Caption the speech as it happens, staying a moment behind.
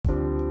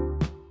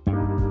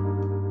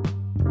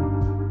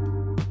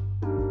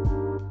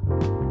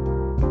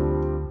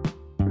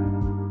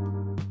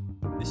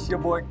your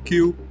boy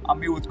Q.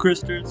 I'm here with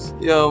Christers.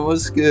 Yo,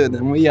 what's good?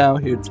 And we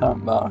out here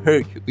talking about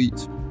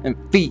Hercules and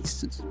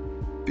Theseus,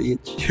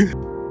 bitch.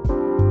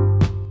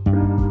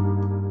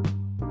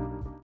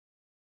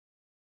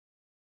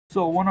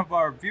 So one of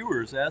our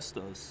viewers asked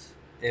us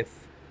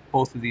if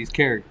both of these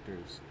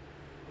characters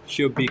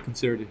should be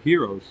considered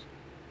heroes.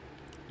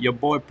 Your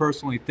boy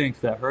personally thinks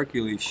that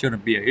Hercules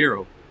shouldn't be a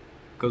hero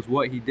because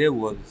what he did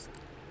was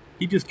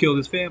he just killed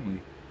his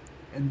family,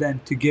 and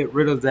then to get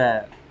rid of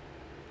the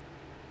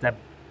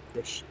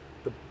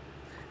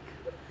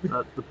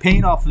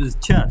pain off of his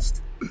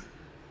chest,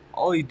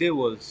 all he did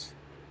was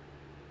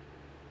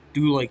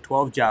do like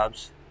 12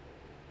 jobs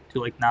to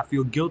like not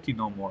feel guilty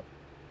no more.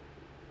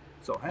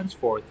 So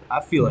henceforth,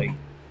 I feel like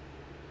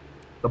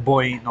the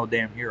boy ain't no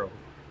damn hero.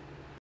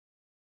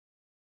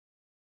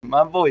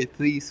 My boy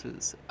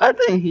Theseus, I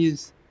think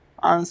he's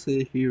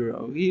honestly a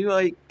hero. He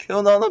like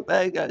killed all the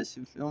bad guys,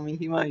 you feel me?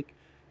 He like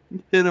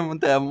hit him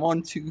with that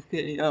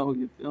 1-2 KO,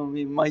 you feel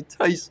me? Mike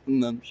Tyson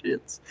them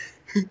shits.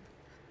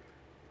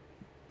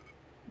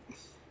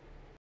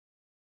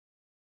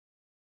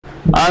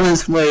 On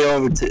his way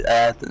over to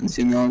Athens,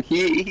 you know,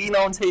 he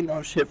don't take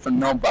no shit from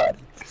nobody.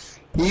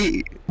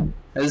 He,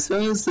 as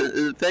soon as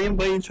if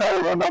anybody try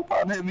to run up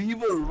on him, he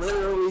will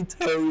literally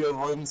tear your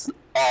limbs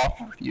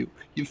off of you.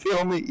 You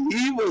feel me?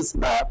 He was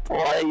not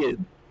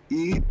playing.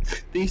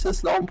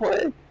 Theseus don't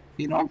play.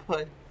 He don't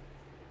play.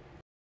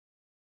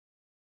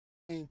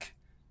 I think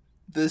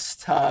this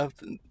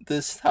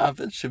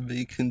topic should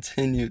be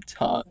continued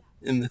taught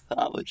in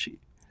mythology.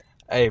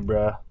 Hey,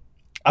 bruh.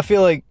 I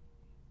feel like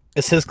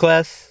it's his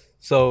class,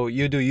 so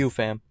you do you,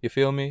 fam. You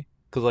feel me?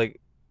 Because,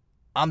 like,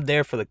 I'm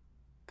there for the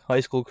high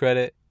school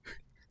credit,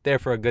 there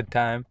for a good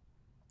time,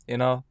 you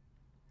know?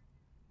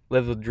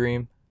 Live the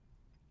dream.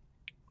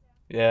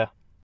 Yeah.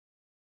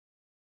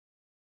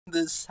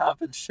 This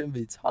topic should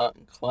be taught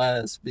in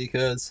class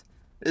because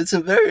it's a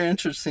very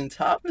interesting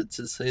topic,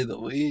 to say the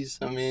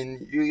least. I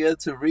mean, you get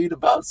to read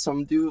about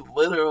some dude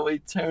literally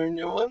tearing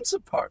your limbs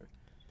apart.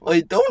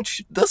 Like,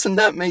 doesn't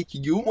that make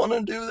you want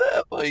to do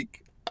that?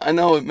 Like, I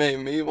know it made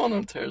me want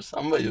to tear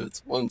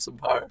somebody's limbs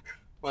apart.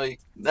 Like,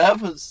 that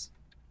was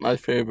my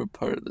favorite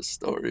part of the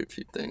story, if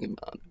you think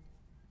about it.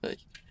 Like,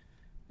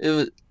 it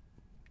was,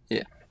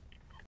 yeah.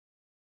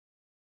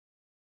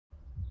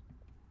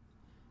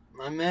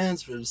 My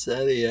man's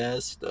Rossetti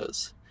asked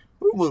us,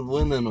 who would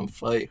win in a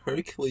fight,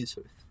 Hercules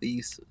or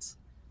Theseus?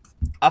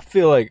 I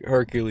feel like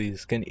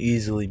Hercules can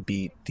easily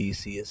beat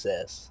Theseus'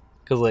 ass.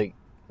 Because, like,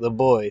 the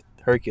boy,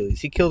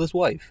 Hercules, he killed his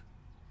wife.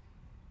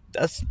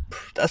 That's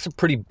a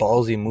pretty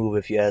ballsy move,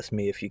 if you ask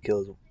me, if you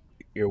kill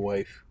your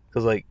wife.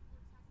 Because, like,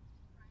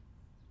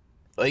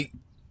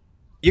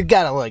 you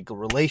got, like, a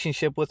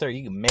relationship with her,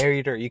 you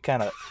married her, you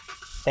kind of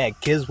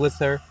had kids with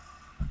her,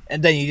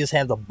 and then you just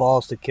have the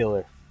balls to kill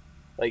her.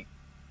 Like,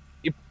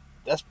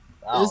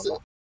 I don't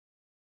know.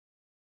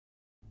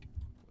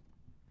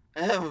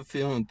 I have a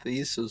feeling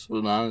Theseus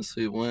would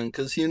honestly win,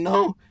 because, you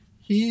know,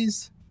 he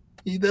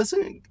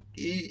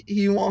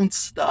won't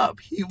stop.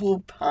 He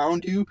will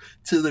pound you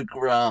to the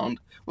ground.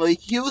 Like,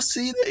 he'll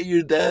see that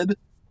you're dead.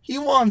 He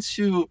wants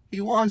you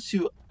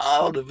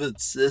out of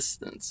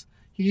existence.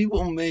 He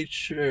will make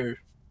sure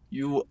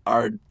you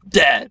are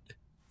dead.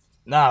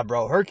 Nah,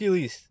 bro,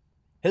 Hercules,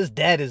 his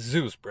dad is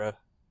Zeus, bro.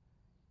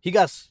 He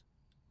got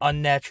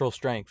unnatural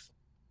strength.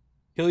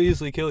 He'll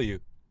easily kill you.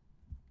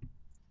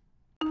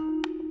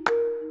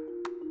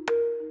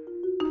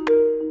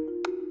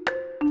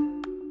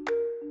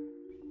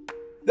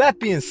 That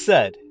being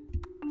said,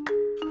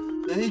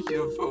 thank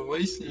you for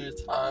wasting your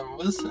time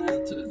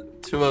listening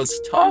to us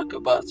talk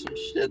about some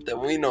shit that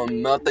we know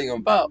nothing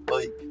about.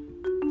 Like,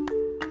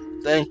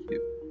 thank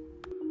you.